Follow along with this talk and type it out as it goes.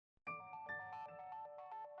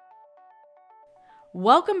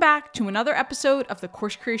Welcome back to another episode of the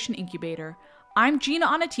Course Creation Incubator. I'm Gina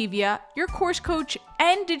Onativia, your course coach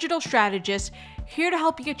and digital strategist, here to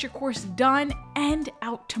help you get your course done and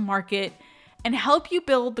out to market and help you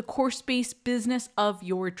build the course-based business of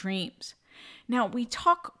your dreams. Now, we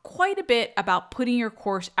talk quite a bit about putting your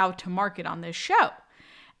course out to market on this show.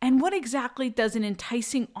 And what exactly does an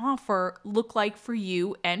enticing offer look like for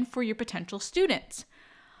you and for your potential students?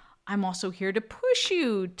 I'm also here to push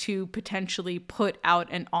you to potentially put out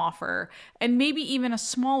an offer and maybe even a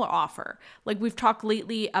smaller offer. Like we've talked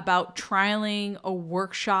lately about trialing a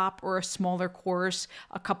workshop or a smaller course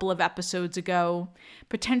a couple of episodes ago,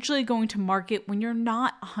 potentially going to market when you're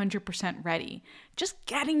not 100% ready, just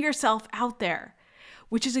getting yourself out there,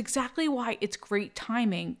 which is exactly why it's great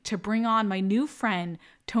timing to bring on my new friend,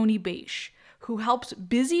 Toni Bache, who helps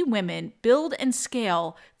busy women build and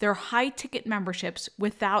scale their high-ticket memberships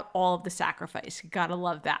without all of the sacrifice. You gotta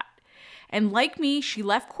love that. And like me, she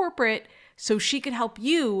left corporate so she could help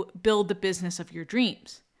you build the business of your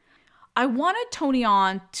dreams. I wanted Toni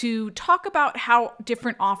on to talk about how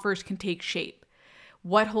different offers can take shape,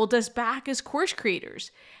 what holds us back as course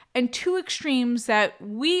creators, and two extremes that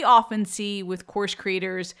we often see with course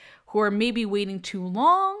creators who are maybe waiting too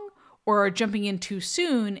long or are jumping in too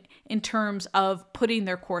soon in terms of putting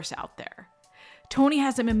their course out there. Toni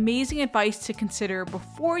has some amazing advice to consider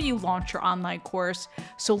before you launch your online course,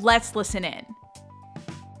 so let's listen in.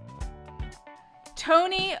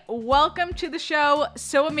 Toni, welcome to the show.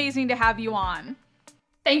 So amazing to have you on.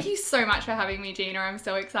 Thank you so much for having me, Gina. I'm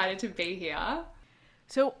so excited to be here.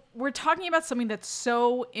 So we're talking about something that's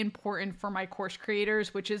so important for my course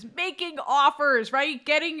creators, which is making offers, right?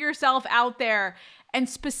 Getting yourself out there, and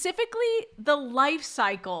specifically the life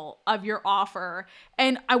cycle of your offer.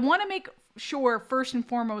 And I want to make sure, first and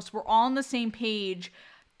foremost, we're all on the same page.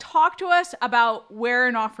 Talk to us about where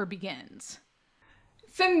an offer begins.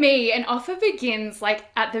 For me, an offer begins like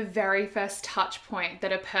at the very first touch point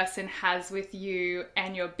that a person has with you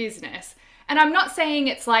and your business. And I'm not saying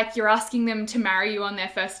it's like you're asking them to marry you on their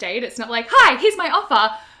first date. It's not like, hi, here's my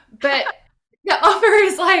offer. But the offer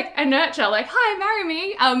is like a nurture, like, hi, marry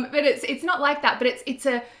me. But it's not like that. But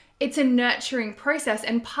it's a nurturing process.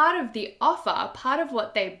 And part of the offer, part of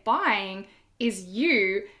what they're buying is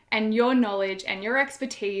you and your knowledge and your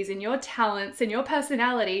expertise and your talents and your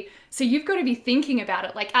personality. So you've got to be thinking about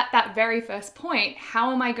it. Like at that very first point,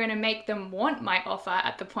 how am I going to make them want my offer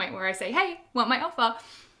at the point where I say, hey, want my offer?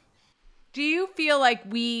 Do you feel like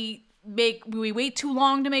we wait too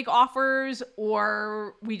long to make offers,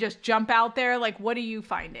 or we just jump out there? Like, what are you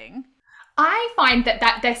finding? I find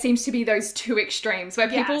that there seems to be those two extremes where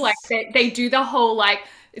people like they do the whole like,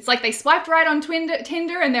 it's like they swiped right on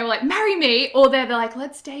Tinder and they were like, marry me, or they're like,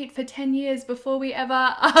 let's date for 10 years before we ever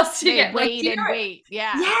ask to get wait.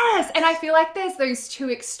 Yeah. Yes. And I feel like there's those two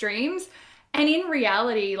extremes. And in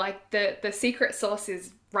reality, like the secret sauce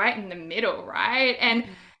is right in the middle, right? And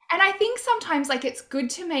I think sometimes like it's good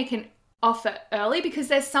to make an offer early, because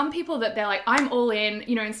there's some people that they're like, I'm all in,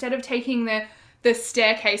 instead of taking the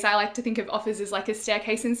staircase, I like to think of offers as like a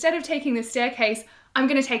staircase. Instead of taking the staircase, I'm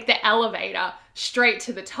going to take the elevator straight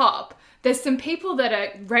to the top. There's some people that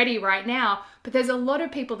are ready right now, but there's a lot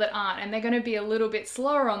of people that aren't, and they're going to be a little bit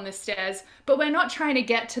slower on the stairs. But we're not trying to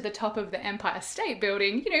get to the top of the Empire State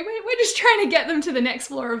Building. We're just trying to get them to the next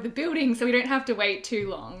floor of the building so we don't have to wait too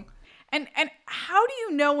long. And how do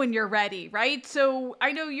you know when you're ready, right? So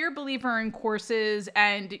I know you're a believer in courses,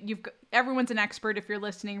 and everyone's an expert if you're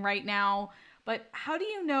listening right now, but how do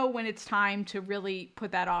you know when it's time to really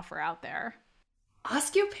put that offer out there?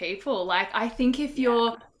 Ask your people. Like, I think if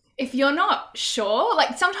you're not sure,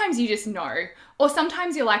 like sometimes you just know, or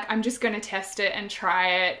sometimes you're like, I'm just going to test it and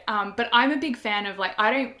try it. But I'm a big fan of like,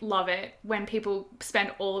 I don't love it when people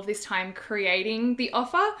spend all of this time creating the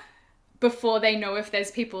offer before they know if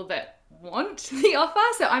there's people that want the offer.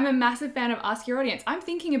 So I'm a massive fan of ask your audience. I'm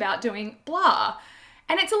thinking about doing blah.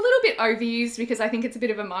 And it's a little bit overused because I think it's a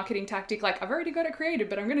bit of a marketing tactic. Like, I've already got it created,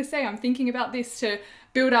 but I'm going to say I'm thinking about this to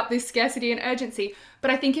build up this scarcity and urgency.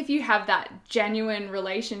 But I think if you have that genuine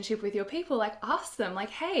relationship with your people, like ask them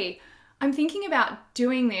like, hey, I'm thinking about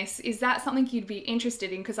doing this. Is that something you'd be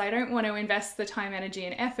interested in? Because I don't want to invest the time, energy,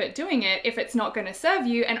 and effort doing it if it's not going to serve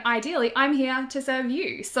you. And ideally, I'm here to serve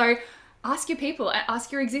you. So ask your people,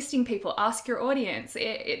 ask your existing people, ask your audience.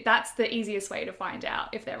 That's the easiest way to find out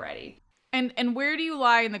if they're ready. And where do you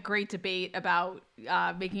lie in the great debate about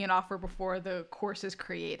making an offer before the course is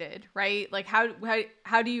created, right? Like how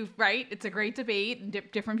do you, right? It's a great debate, and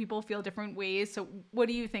different people feel different ways. So what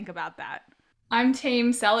do you think about that? I'm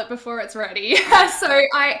team sell it before it's ready. So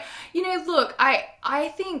look,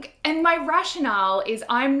 I think, and my rationale is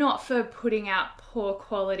I'm not for putting out poor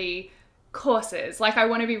quality courses. Like, I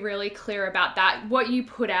want to be really clear about that. What you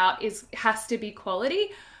put out has to be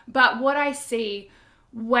quality. But what I see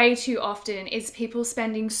way too often is people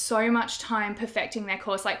spending so much time perfecting their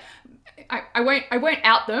course. Like, I won't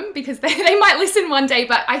out them because they might listen one day,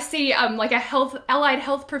 but I see like a allied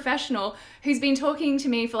health professional who's been talking to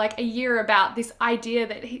me for like a year about this idea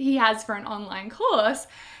that he has for an online course,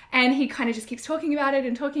 and he kind of just keeps talking about it,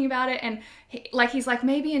 and he's like,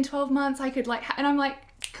 maybe in 12 months I could and I'm like,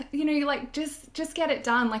 just get it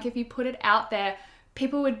done. Like, if you put it out there,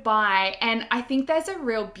 people would buy. And I think there's a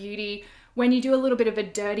real beauty when you do a little bit of a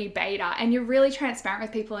dirty beta and you're really transparent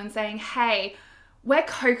with people and saying, hey, we're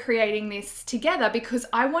co-creating this together because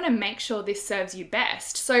I want to make sure this serves you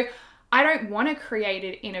best. So I don't want to create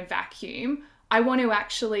it in a vacuum. I want to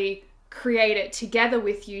actually create it together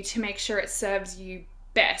with you to make sure it serves you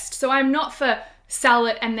best. So I'm not for sell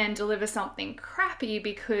it and then deliver something crappy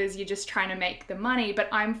because you're just trying to make the money, but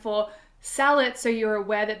I'm for sell it so you're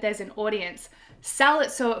aware that there's an audience. Sell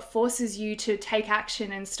it so it forces you to take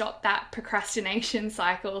action and stop that procrastination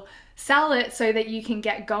cycle. Sell it so that you can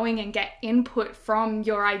get going and get input from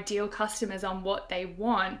your ideal customers on what they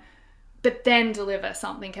want, but then deliver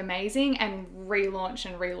something amazing and relaunch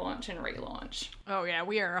and relaunch and relaunch. Oh yeah,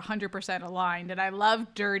 we are 100% aligned. And I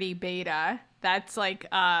love dirty beta. That's like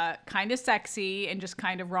kind of sexy and just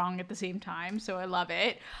kind of wrong at the same time. So I love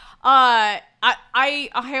it. I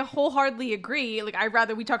wholeheartedly agree. Like,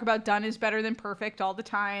 we talk about done is better than perfect all the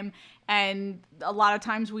time. And a lot of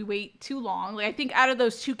times we wait too long. Like, I think out of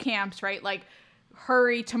those two camps, right? Like,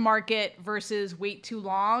 hurry to market versus wait too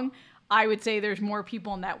long. I would say there's more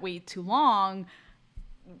people in that wait too long.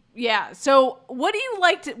 Yeah. So what do you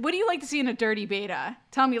like to see in a dirty beta?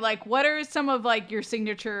 Tell me, like, what are some of like your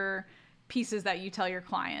signature pieces that you tell your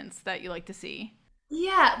clients that you like to see?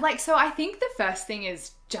 Yeah, so I think the first thing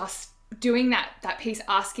is just doing that piece,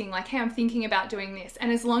 asking like, hey, I'm thinking about doing this.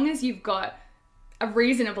 And as long as you've got a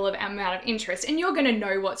reasonable amount of interest, and you're going to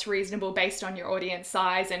know what's reasonable based on your audience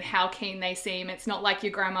size and how keen they seem. It's not like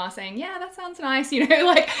your grandma saying, yeah, that sounds nice,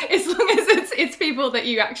 like, as long as it's people that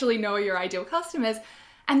you actually know are your ideal customers.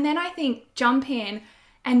 And then I think jump in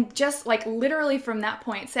and just like literally from that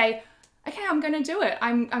point say, okay, I'm going to do it.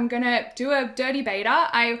 I'm going to do a dirty beta.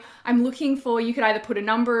 I'm looking for, you could either put a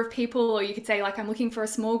number of people, or you could say like, I'm looking for a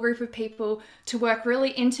small group of people to work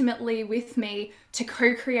really intimately with me to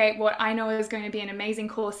co-create what I know is going to be an amazing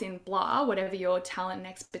course in blah, whatever your talent and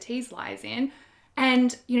expertise lies in.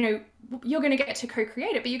 And, you're going to get to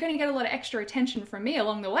co-create it, but you're going to get a lot of extra attention from me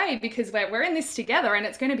along the way because we're in this together and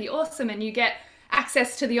it's going to be awesome. And you get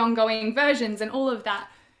access to the ongoing versions and all of that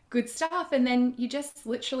good stuff. And then you just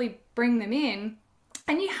literally bring them in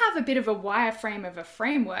and you have a bit of a wireframe of a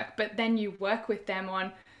framework, but then you work with them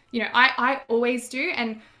on, I always do.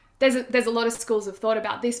 And there's a lot of schools of thought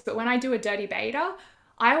about this, but when I do a dirty beta,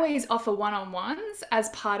 I always offer one-on-ones as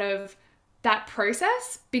part of that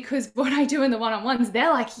process, because what I do in the one-on-ones,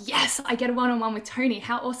 they're like, yes, I get a one-on-one with Toni.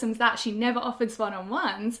 How awesome is that? She never offers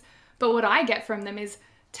one-on-ones. But what I get from them is,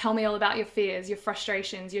 tell me all about your fears, your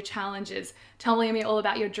frustrations, your challenges. Tell me all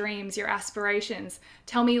about your dreams, your aspirations.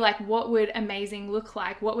 Tell me like, what would amazing look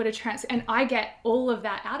like? What would and I get all of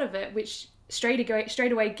that out of it, which straight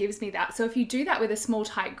away gives me that. So if you do that with a small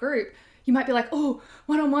tight group, you might be like, oh,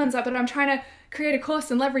 one-on-ones, but I'm trying to create a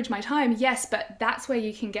course and leverage my time. Yes, but that's where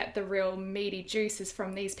you can get the real meaty juices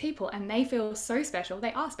from these people. And they feel so special.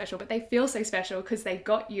 They are special, but they feel so special because they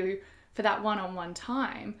got you for that one-on-one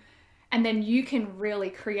time. And then you can really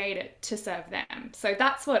create it to serve them. So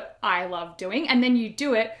that's what I love doing. And then you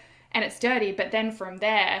do it and it's dirty, but then from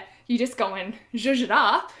there, you just go and zhuzh it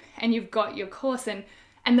up and you've got your course.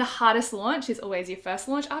 And the hardest launch is always your first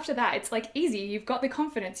launch. After that, it's like easy. You've got the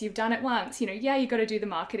confidence. You've done it once. You got to do the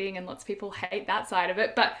marketing, and lots of people hate that side of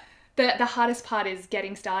it. But the hardest part is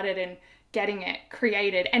getting started and getting it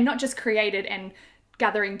created, and not just created and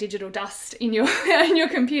gathering digital dust in your in your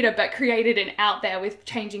computer, but created and out there with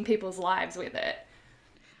changing people's lives with it.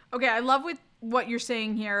 Okay, I love what you're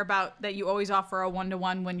saying here about that you always offer a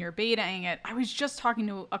one-to-one when you're betaing it. I was just talking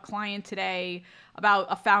to a client today about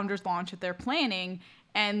a founder's launch that they're planning,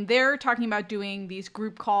 and they're talking about doing these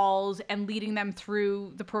group calls and leading them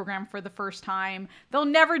through the program for the first time. They'll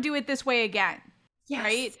never do it this way again. Yes,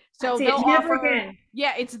 right? So they'll offer, again.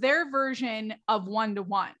 Yeah, it's their version of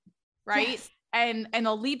one-to-one, right? Yes. And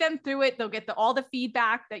they'll lead them through it. They'll get all the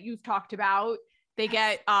feedback that you've talked about. They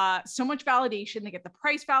get so much validation. They get the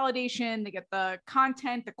price validation. They get the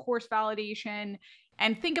content, the course validation.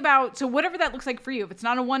 and think about, so whatever that looks like for you. If it's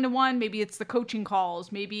not a one-to-one, maybe it's the coaching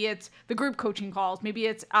calls, maybe it's the group coaching calls, maybe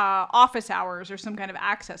it's office hours or some kind of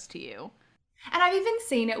access to you. And I've even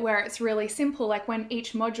seen it where it's really simple, like when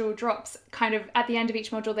each module drops, kind of at the end of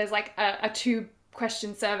each module, there's like a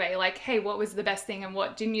 2-question survey, like, hey, what was the best thing and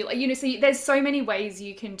what didn't you like? You know, so there's so many ways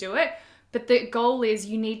you can do it, but the goal is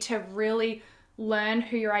you need to really learn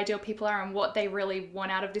who your ideal people are and what they really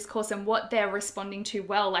want out of this course and what they're responding to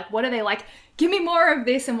well. Like, what are they like, give me more of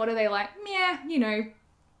this, and what are they like, yeah, you know,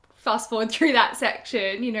 fast forward through that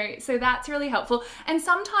section, you know. So that's really helpful. And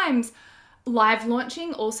sometimes live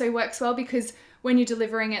launching also works well, because when you're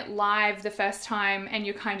delivering it live the first time and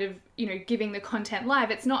you're kind of, you know, giving the content live,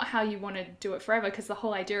 it's not how you want to do it forever, because the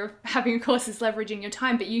whole idea of having a course is leveraging your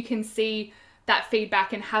time, but you can see that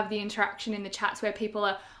feedback and have the interaction in the chats where people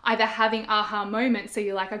are either having aha moments, so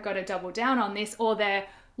you're like, I've got to double down on this, or they're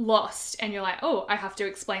lost and you're like, oh, I have to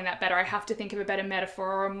explain that better. I have to think of a better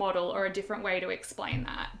metaphor or a model or a different way to explain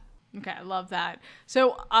that. Okay, I love that.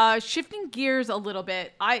 So shifting gears a little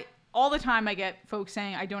bit, all the time I get folks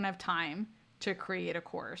saying I don't have time to create a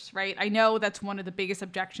course, right? I know that's one of the biggest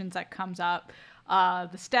objections that comes up.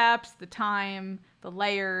 The steps, the time, the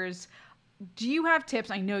layers. Do you have tips?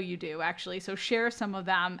 I know you do, actually. So share some of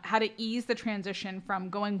them, how to ease the transition from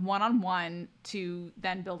going one-on-one to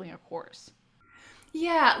then building a course.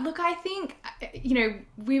 Yeah, look, I think, you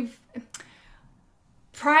know,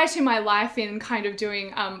 prior to my life in kind of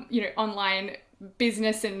doing, you know, online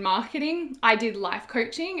business and marketing, I did life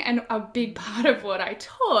coaching, and a big part of what I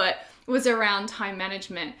taught was around time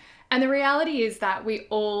management. And the reality is that we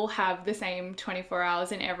all have the same 24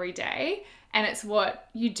 hours in every day, and it's what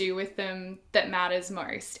you do with them that matters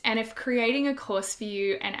most. And if creating a course for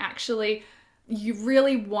you and actually you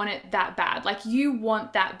really want it that bad, like you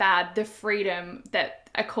want that bad, the freedom that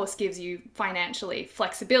a course gives you financially,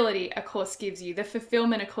 flexibility a course gives you, the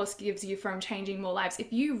fulfillment a course gives you from changing more lives,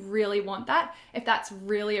 if you really want that, if that's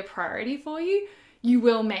really a priority for you, you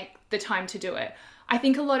will make the time to do it. I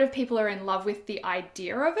think a lot of people are in love with the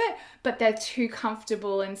idea of it, but they're too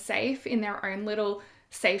comfortable and safe in their own little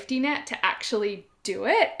safety net to actually do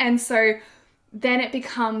it. And so then it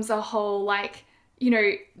becomes a whole, like, you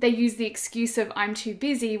know, they use the excuse of I'm too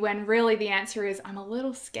busy, when really the answer is I'm a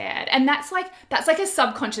little scared. And that's like a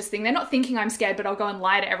subconscious thing. They're not thinking I'm scared, but I'll go and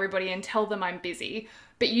lie to everybody and tell them I'm busy.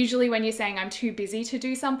 But usually when you're saying I'm too busy to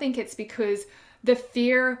do something, it's because the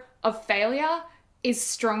fear of failure is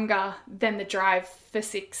stronger than the drive for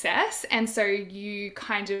success. And so you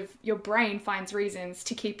kind of, your brain finds reasons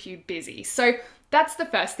to keep you busy. So that's the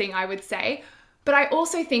first thing I would say. But I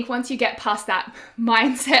also think once you get past that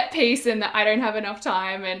mindset piece and that I don't have enough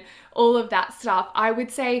time and all of that stuff, I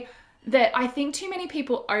would say that I think too many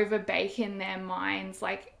people overbake in their minds,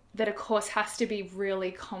 like that a course has to be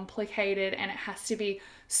really complicated and it has to be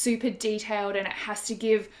super detailed and it has to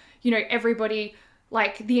give, you know, everybody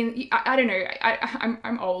like I don't know,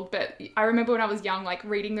 I'm old, but I remember when I was young, like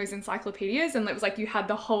reading those encyclopedias, and it was like you had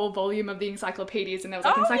the whole volume of the encyclopedias, and there was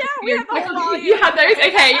like encyclopedias. Yeah, we had the whole volume. You had those?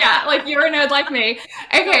 Okay, yeah, like you're a nerd like me.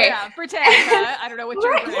 Okay. Oh, yeah, Britannica. I don't know what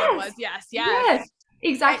your brand was. Yes,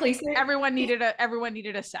 exactly. So everyone needed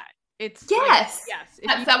a set. It's yes, like,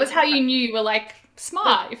 yes. That was how you knew you were like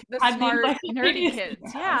smart. The smart, nerdy kids.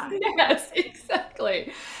 Yeah. Yes,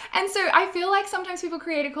 exactly. And so I feel like sometimes people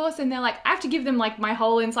create a course and they're like, I have to give them like my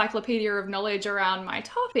whole encyclopedia of knowledge around my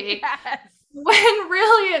topic. Yes. When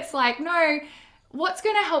really it's like, no, what's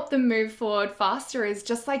going to help them move forward faster is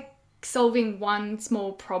just like solving one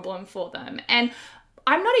small problem for them. And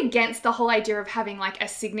I'm not against the whole idea of having like a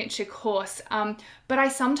signature course, but I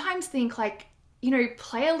sometimes think like, you know,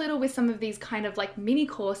 play a little with some of these kind of like mini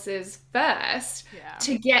courses first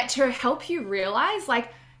to help you realize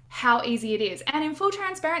like how easy it is. And in full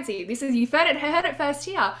transparency, this is, you've heard it first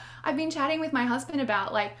here. I've been chatting with my husband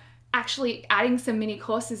about like actually adding some mini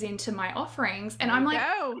courses into my offerings. And I'm like,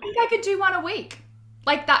 I think I could do one a week.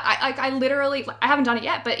 Like that, I literally, I haven't done it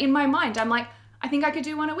yet, but in my mind, I'm like, I think I could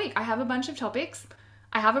do one a week. I have a bunch of topics.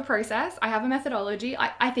 I have a process. I have a methodology.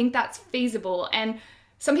 I think that's feasible. And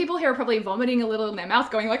some people here are probably vomiting a little in their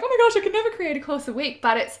mouth going like, oh my gosh, I could never create a course a week.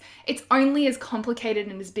 But it's only as complicated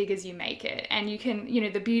and as big as you make it. And you can, you know,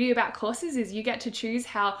 the beauty about courses is you get to choose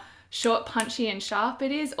how short, punchy and sharp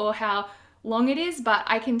it is or how long it is. But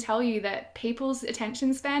I can tell you that people's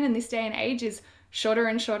attention span in this day and age is shorter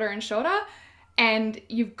and shorter and shorter. And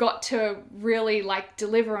you've got to really like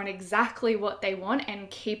deliver on exactly what they want and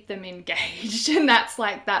keep them engaged. And that's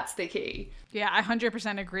the key. Yeah, I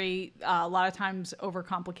 100% agree. A lot of times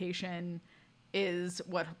overcomplication is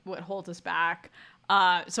what holds us back.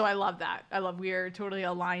 So I love that. We're totally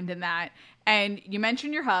aligned in that. And you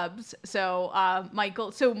mentioned your hubs. So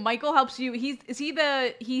Michael helps you.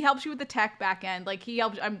 He helps you with the tech back end. Like he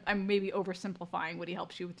helps. I'm maybe oversimplifying what he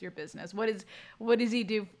helps you with your business. What does he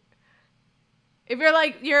do? If you're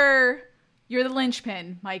like you're the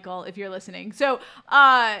linchpin, Michael, if you're listening. So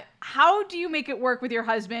how do you make it work with your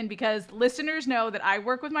husband? Because listeners know that I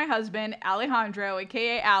work with my husband, Alejandro,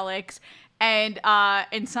 aka Alex. And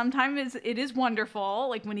sometimes it is wonderful,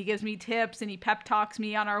 like when he gives me tips and he pep talks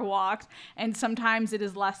me on our walks, and sometimes it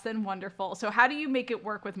is less than wonderful. So how do you make it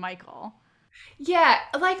work with Michael? Yeah,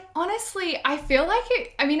 like honestly, I feel like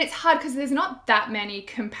it's hard because there's not that many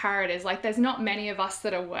comparators. Like there's not many of us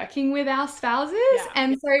that are working with our spouses. Yeah.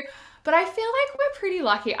 And so, but I feel like we're pretty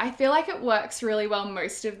lucky. I feel like it works really well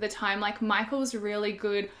most of the time. Like Michael's really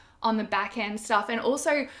good on the back end stuff. And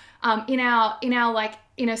also in our like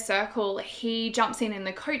inner circle, he jumps in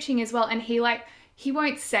the coaching as well. And he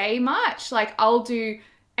won't say much. Like I'll do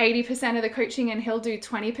 80% of the coaching and he'll do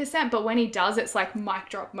 20%. But when he does, it's like mic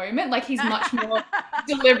drop moment. Like he's much more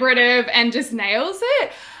deliberative and just nails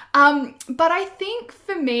it. But I think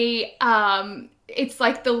for me, it's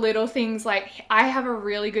like the little things. Like I have a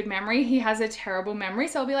really good memory. He has a terrible memory.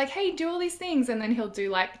 So I'll be like, hey, do all these things. And then he'll do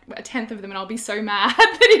like a 10th of them and I'll be so mad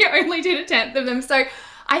that he only did a 10th of them. So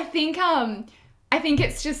I think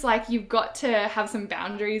it's just like you've got to have some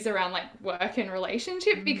boundaries around like work and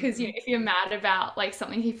relationship because if you're mad about like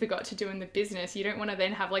something he forgot to do in the business, you don't want to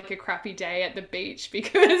then have like a crappy day at the beach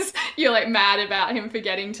because you're like mad about him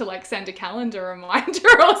forgetting to like send a calendar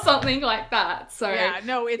reminder or something like that. So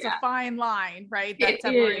it's a fine line, right? That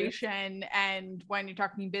separation and when you're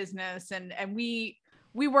talking business and we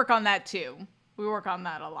work on that too. We work on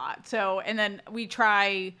that a lot. So, and then we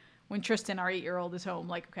try when Tristan, our 8-year-old, is home,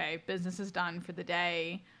 like, okay, business is done for the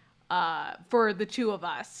day, for the two of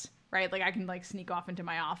us, right? Like I can like sneak off into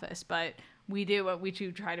my office, but we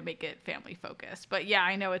do try to make it family focused. But yeah,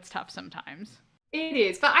 I know it's tough sometimes. It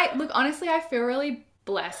is. But honestly, I feel really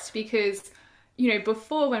blessed because,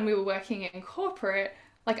 before when we were working in corporate,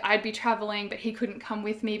 like I'd be traveling, but he couldn't come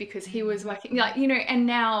with me because he was working, like, and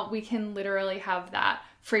now we can literally have that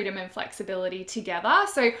freedom and flexibility together.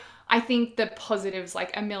 So I think the positives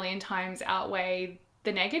like a million times outweigh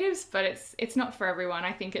the negatives, but it's not for everyone.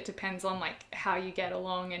 I think it depends on like how you get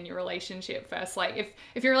along and your relationship first. Like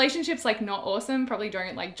if your relationship's like not awesome, probably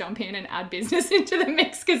don't like jump in and add business into the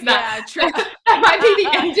mix because that might be the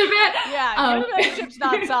end of it. Yeah, if your relationship's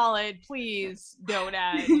not solid, please don't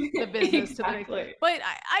add the business to the mix.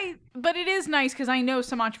 But it is nice because I know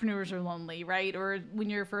some entrepreneurs are lonely, right? Or when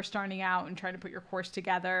you're first starting out and trying to put your course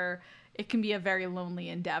together, it can be a very lonely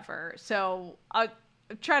endeavor. So I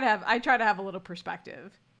try to have a little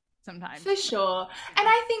perspective sometimes. For sure. And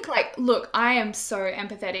I think like, look, I am so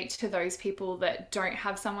empathetic to those people that don't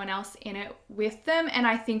have someone else in it with them. And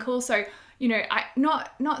I think also, I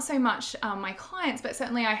not so much my clients, but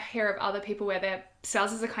certainly I hear of other people where their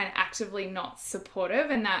spouses are kind of actively not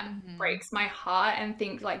supportive, and that breaks my heart and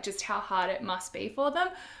think like just how hard it must be for them.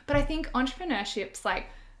 But I think entrepreneurship's like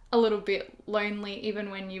a little bit lonely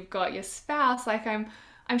even when you've got your spouse. Like I'm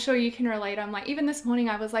sure you can relate. I'm like, even this morning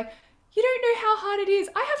I was like, you don't know how hard it is.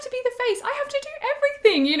 I have to be the face. I have to do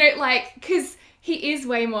everything, like, because he is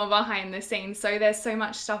way more behind the scenes. So there's so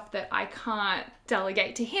much stuff that I can't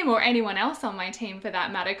delegate to him or anyone else on my team for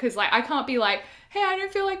that matter. Because like, I can't be like, hey, I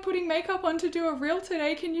don't feel like putting makeup on to do a reel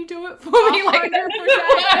today. Can you do it for me? Like,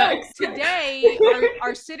 100%. Today,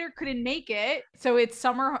 our sitter couldn't make it. So it's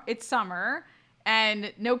summer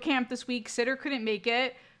and no camp this week. Sitter couldn't make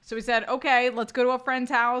it. So we said, okay, let's go to a friend's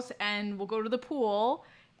house and we'll go to the pool.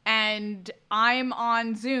 And I'm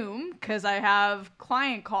on Zoom because I have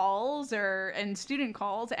client calls and student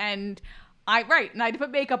calls, and I had to put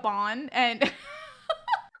makeup on, and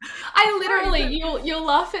I literally, you'll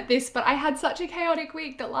laugh at this, but I had such a chaotic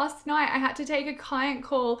week that last night I had to take a client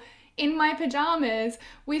call in my pajamas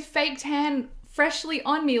with fake tan freshly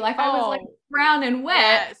on me, like I was like brown and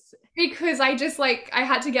wet. Yes. Because I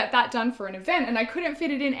had to get that done for an event and I couldn't fit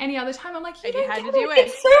it in any other time. I'm like, you don't had get to do it.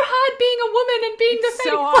 It's so hard being a woman and being the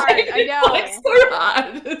so hard. Like, I know. It's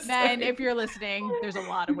so hard. Men, if you're listening, there's a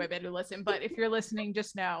lot of women who listen, but if you're listening,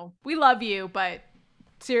 just know we love you, but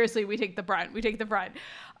seriously, we take the brunt.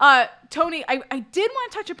 Toni, I did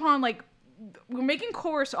want to touch upon, like, we're making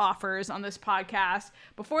course offers on this podcast.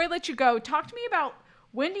 Before I let you go, talk to me about,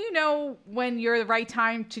 when do you know when you're the right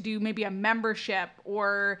time to do maybe a membership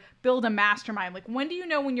or build a mastermind? Like, when do you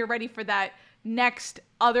know when you're ready for that next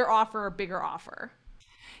other offer or bigger offer?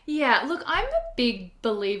 Yeah, look, I'm a big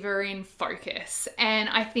believer in focus. And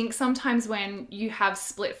I think sometimes when you have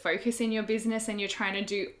split focus in your business and you're trying to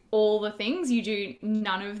do all the things, you do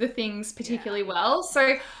none of the things particularly well.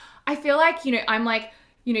 So I feel like, I'm like,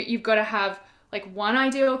 you've got to have like one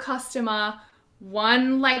ideal customer,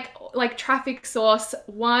 one like traffic source,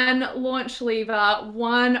 one launch lever,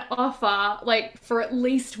 one offer, like for at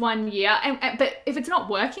least 1 year. But if it's not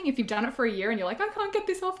working, if you've done it for a year and you're like, I can't get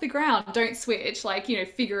this off the ground, don't switch, like,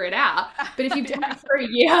 figure it out. But if you've done it for a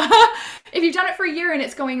year, if you've done it for a year and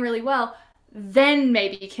it's going really well, then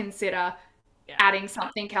maybe consider adding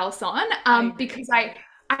something else on. Because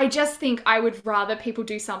I just think I would rather people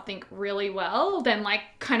do something really well than like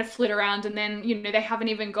kind of flit around and then, they haven't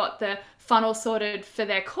even got the funnel sorted for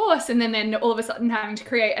their course, and then all of a sudden having to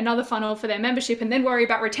create another funnel for their membership and then worry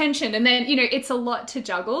about retention. And then, it's a lot to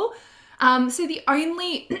juggle. So the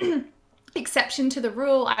only exception to the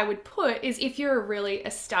rule I would put is if you're a really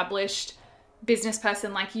established business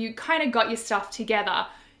person, like you kind of got your stuff together,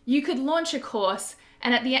 you could launch a course.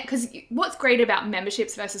 And at the end, because what's great about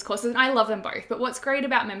memberships versus courses, and I love them both, but what's great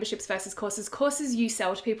about memberships versus courses you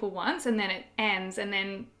sell to people once and then it ends and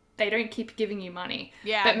then they don't keep giving you money.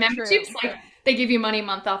 Yeah. But memberships, like they give you money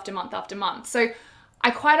month after month after month. So I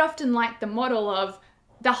quite often like the model of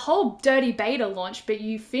the whole dirty beta launch, but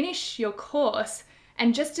you finish your course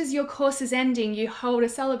and just as your course is ending, you hold a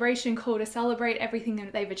celebration call to celebrate everything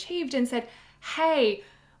that they've achieved and said, hey,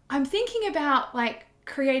 I'm thinking about like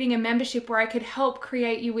creating a membership where I could help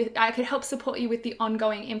support you with the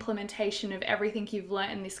ongoing implementation of everything you've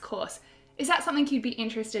learned in this course. Is that something you'd be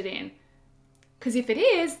interested in? Because if it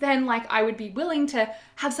is, then like I would be willing to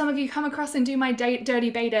have some of you come across and do my dirty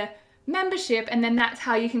beta membership. And then that's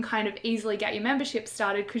how you can kind of easily get your membership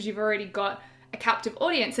started because you've already got a captive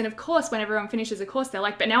audience. And of course, when everyone finishes a course, they're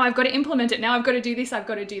like, but now I've got to implement it. Now I've got to do this. I've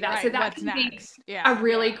got to do that. Right, so that can be a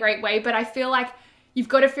really great way. But I feel like you've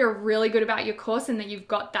got to feel really good about your course and that you've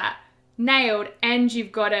got that nailed, and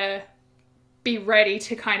you've got to be ready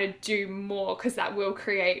to kind of do more because that will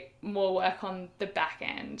create more work on the back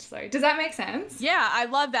end. So does that make sense? Yeah, I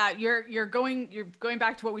love that. You're going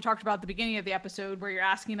back to what we talked about at the beginning of the episode where you're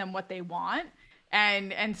asking them what they want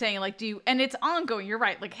and saying like, and it's ongoing. You're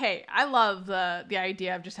right. Like, hey, I love the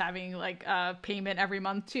idea of just having like a payment every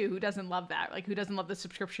month too. Who doesn't love that? Like, who doesn't love the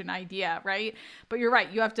subscription idea, right? But you're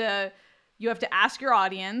right. You have to ask your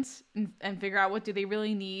audience and figure out what do they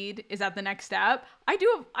really need. Is that the next step? I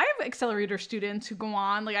have accelerator students who go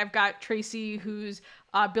on. Like I've got Tracy who's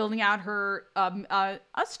building out her a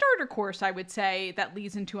starter course, I would say, that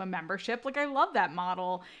leads into a membership. Like I love that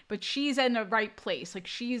model, but she's in the right place. Like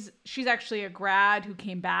she's actually a grad who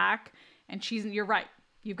came back, and you're right.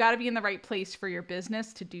 You've got to be in the right place for your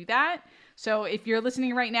business to do that. So if you're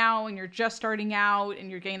listening right now and you're just starting out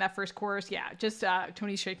and you're getting that first course, just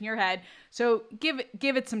Toni's shaking her head. So give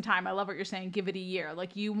it some time. I love what you're saying. Give it a year.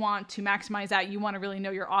 Like you want to maximize that. You want to really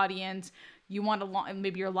know your audience. You want to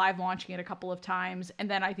maybe you're live launching it a couple of times, and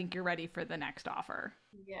then I think you're ready for the next offer.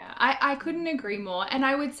 Yeah, I couldn't agree more. And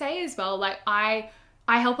I would say as well, like I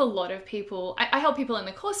help a lot of people. I help people in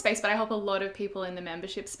the course space, but I help a lot of people in the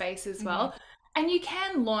membership space as well. Mm-hmm. And you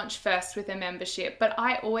can launch first with a membership, but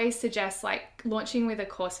I always suggest like launching with a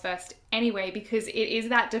course first anyway, because it is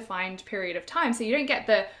that defined period of time. So you don't get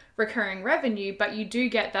the recurring revenue, but you do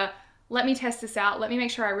get let me test this out. Let me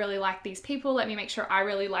make sure I really like these people. Let me make sure I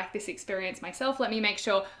really like this experience myself. Let me make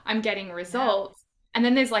sure I'm getting results. Yeah. And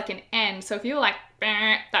then there's like an end. So if you're like,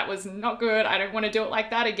 that was not good, I don't want to do it like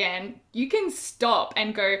that again, you can stop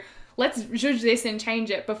and go, let's judge this and change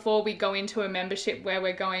it before we go into a membership where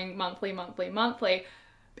we're going monthly.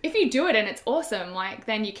 If you do it and it's awesome, like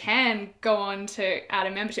then you can go on to add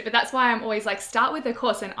a membership. But that's why I'm always like, start with a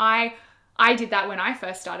course. And I did that when I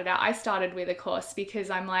first started out. I started with a course because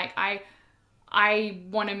I'm like, I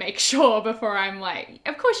want to make sure before I'm like,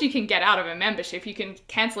 of course you can get out of a membership, you can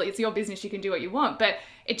cancel it, it's your business, you can do what you want, but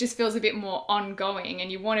it just feels a bit more ongoing, and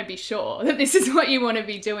you want to be sure that this is what you want to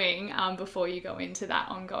be doing before you go into that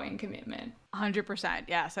ongoing commitment. 100%.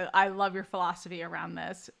 Yeah. So I love your philosophy around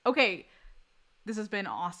this. Okay. This has been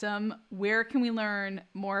awesome. Where can we learn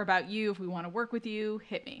more about you? If we want to work with you,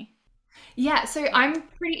 hit me. Yeah, so I'm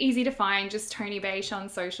pretty easy to find, just Toni Bache on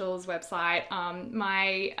socials, website.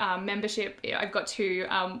 My membership, I've got two.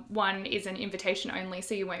 One is an invitation only,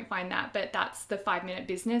 so you won't find that, but that's the 5-Minute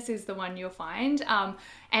Business is the one you'll find.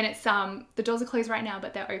 And it's the doors are closed right now,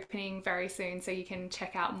 but they're opening very soon, so you can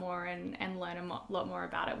check out more and learn a lot more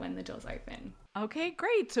about it when the doors open. Okay,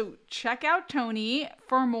 great. So check out Toni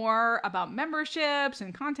for more about memberships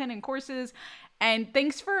and content and courses. And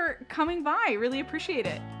thanks for coming by. Really appreciate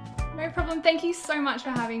it. No problem. Thank you so much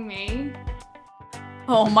for having me.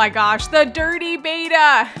 Oh my gosh, the dirty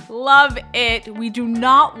beta. Love it. We do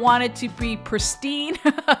not want it to be pristine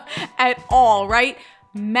at all, right?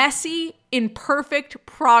 Messy, imperfect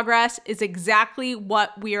progress is exactly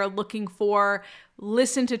what we are looking for.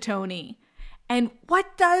 Listen to Toni. And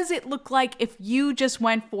what does it look like if you just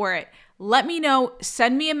went for it? Let me know.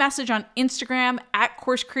 Send me a message on Instagram at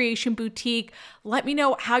Course Creation Boutique. Let me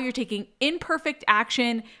know how you're taking imperfect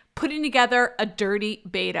action, putting together a dirty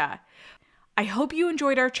beta. I hope you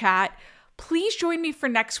enjoyed our chat. Please join me for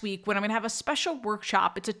next week when I'm going to have a special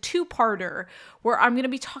workshop. It's a 2-parter where I'm going to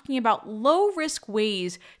be talking about low-risk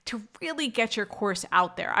ways to really get your course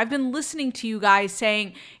out there. I've been listening to you guys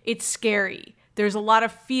saying it's scary. There's a lot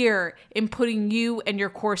of fear in putting you and your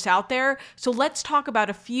course out there. So let's talk about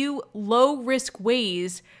a few low-risk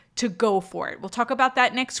ways to go for it. We'll talk about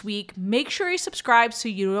that next week. Make sure you subscribe so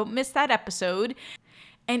you don't miss that episode.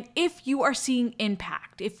 And if you are seeing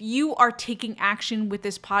impact, if you are taking action with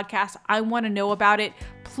this podcast, I want to know about it.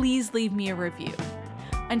 Please leave me a review.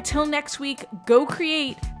 Until next week, go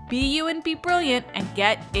create, be you and be brilliant, and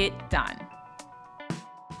get it done.